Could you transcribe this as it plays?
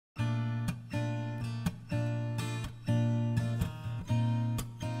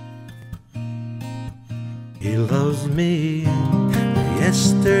He loves me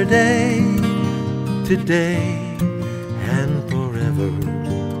yesterday, today, and forever.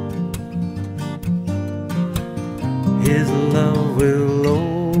 His love will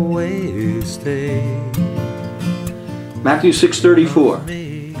always stay. Matthew 6:34.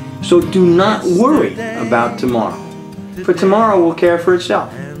 So do not worry about tomorrow, for tomorrow will care for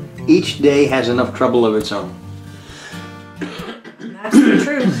itself. Each day has enough trouble of its own. That's the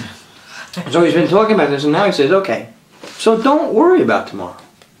truth. So he's been talking about this, and now he says, okay, so don't worry about tomorrow.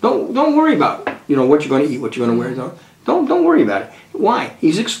 Don't worry about, what you're going to eat, what you're going to wear. Don't worry about it. Why?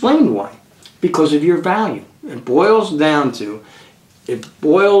 He's explained why. Because of your value. It boils down to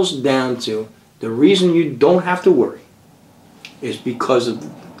the reason you don't have to worry is because of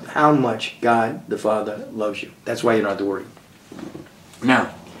how much God the Father loves you. That's why you don't have to worry.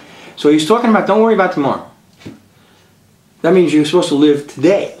 Now, so he's talking about don't worry about tomorrow. That means you're supposed to live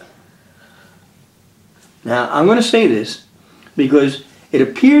today. Now, I'm going to say this because it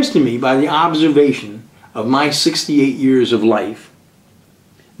appears to me by the observation of my 68 years of life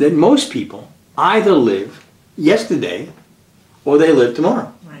that most people either live yesterday or they live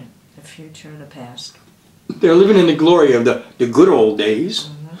tomorrow. Right. The future, the past. They're living in the glory of the good old days,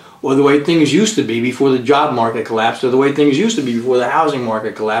 or the way things used to be before the job market collapsed, or the way things used to be before the housing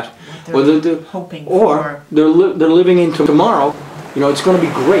market collapsed. Or they're hoping for. They're living into tomorrow. It's going to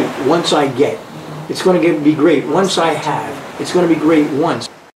be great once I get. It's going to be great once I have. It's going to be great once.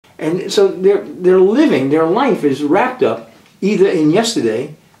 And so they're living, their life is wrapped up either in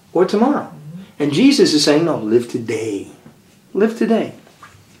yesterday or tomorrow. And Jesus is saying, no, live today. Live today.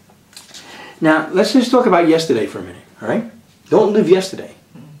 Now, let's just talk about yesterday for a minute, all right? Don't live yesterday.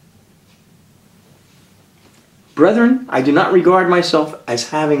 Brethren, I do not regard myself as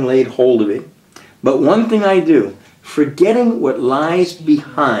having laid hold of it, but one thing I do, forgetting what lies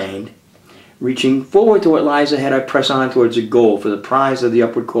behind, reaching forward to what lies ahead, I press on towards a goal for the prize of the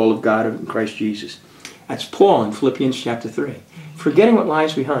upward call of God in Christ Jesus. That's Paul in Philippians chapter 3. Forgetting what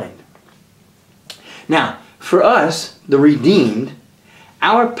lies behind. Now, for us, the redeemed,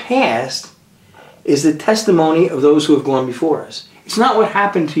 our past is the testimony of those who have gone before us. It's not what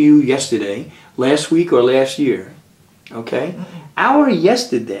happened to you yesterday, last week, or last year. Okay? Our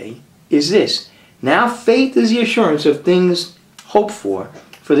yesterday is this. Now faith is the assurance of things hoped for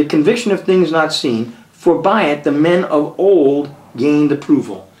the conviction of things not seen, for by it the men of old gained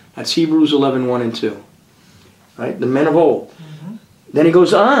approval. That's Hebrews 11:1 and 2. Right? The men of old. Then he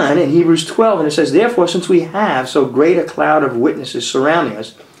goes on in Hebrews 12 and it says, therefore, since we have so great a cloud of witnesses surrounding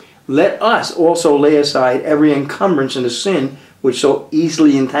us, let us also lay aside every encumbrance and the sin which so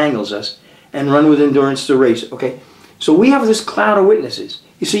easily entangles us, and run with endurance the race. Okay? So we have this cloud of witnesses.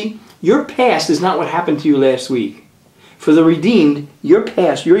 You see, your past is not what happened to you last week. For the redeemed, your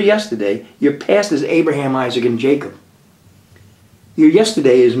past, your yesterday, your past is Abraham, Isaac, and Jacob. Your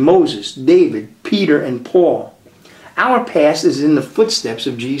yesterday is Moses, David, Peter, and Paul. Our past is in the footsteps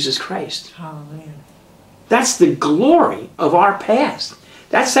of Jesus Christ. Hallelujah. That's the glory of our past.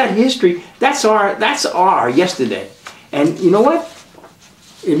 That's that history. That's our yesterday. And you know what?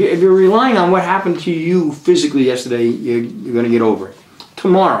 If you're relying on what happened to you physically yesterday, you're going to get over it.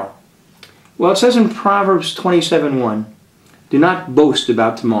 Tomorrow. Well, it says in Proverbs 27:1, do not boast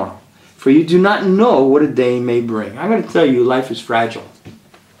about tomorrow, for you do not know what a day may bring. I'm going to tell you, life is fragile.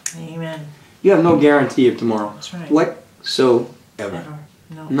 Amen. You have no guarantee of tomorrow. That's right. Whatsoever.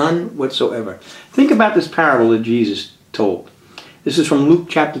 No. None whatsoever. Think about this parable that Jesus told. This is from Luke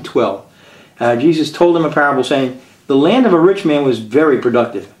chapter 12. Jesus told them a parable saying, the land of a rich man was very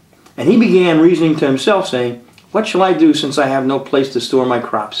productive. And he began reasoning to himself, saying, what shall I do since I have no place to store my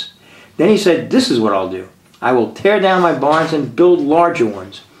crops? Then he said, this is what I'll do. I will tear down my barns and build larger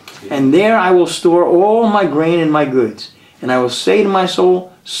ones. And there I will store all my grain and my goods. And I will say to my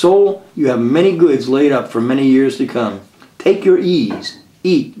soul, soul, you have many goods laid up for many years to come. Take your ease,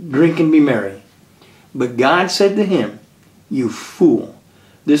 eat, drink, and be merry. But God said to him, you fool,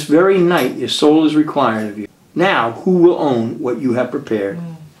 this very night your soul is required of you. Now who will own what you have prepared?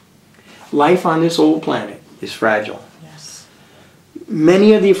 Life on this old planet is fragile. Yes.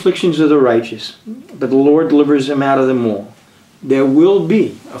 Many are the afflictions of the righteous, but the Lord delivers them out of them all. There will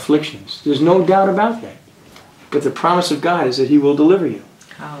be afflictions. There's no doubt about that. But the promise of God is that He will deliver you.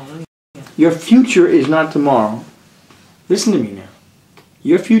 Hallelujah. Your future is not tomorrow. Listen to me now.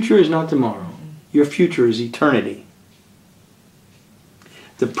 Your future is not tomorrow. Your future is eternity.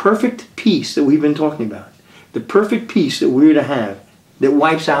 The perfect peace that we've been talking about, the perfect peace that we're to have, that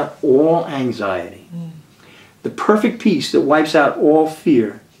wipes out all anxiety, the perfect peace that wipes out all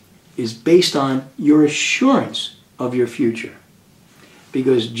fear, is based on your assurance of your future.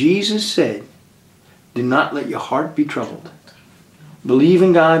 Because Jesus said, Do not let your heart be troubled. Believe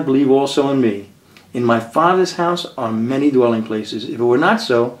in God, believe also in me. In my Father's house are many dwelling places. If it were not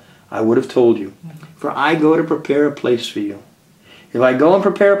so, I would have told you. For I go to prepare a place for you. If I go and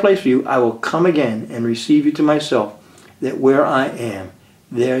prepare a place for you, I will come again and receive you to myself, that where I am,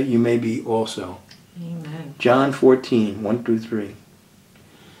 there you may be also. Amen. John 14, 1 through 3.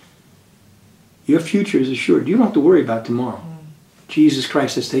 Your future is assured. You don't have to worry about tomorrow. Jesus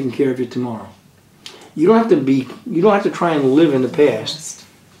Christ has taken care of you tomorrow. You don't have to try and live in the past,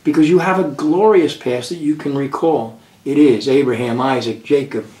 because you have a glorious past that you can recall. It is Abraham, Isaac,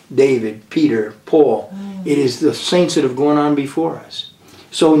 Jacob, David, Peter, Paul. It is the saints that have gone on before us.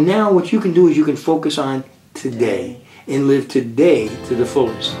 So now what you can do is you can focus on today and live today to the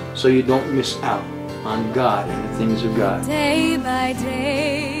fullest, so you don't miss out on God and the things of God. Day by day.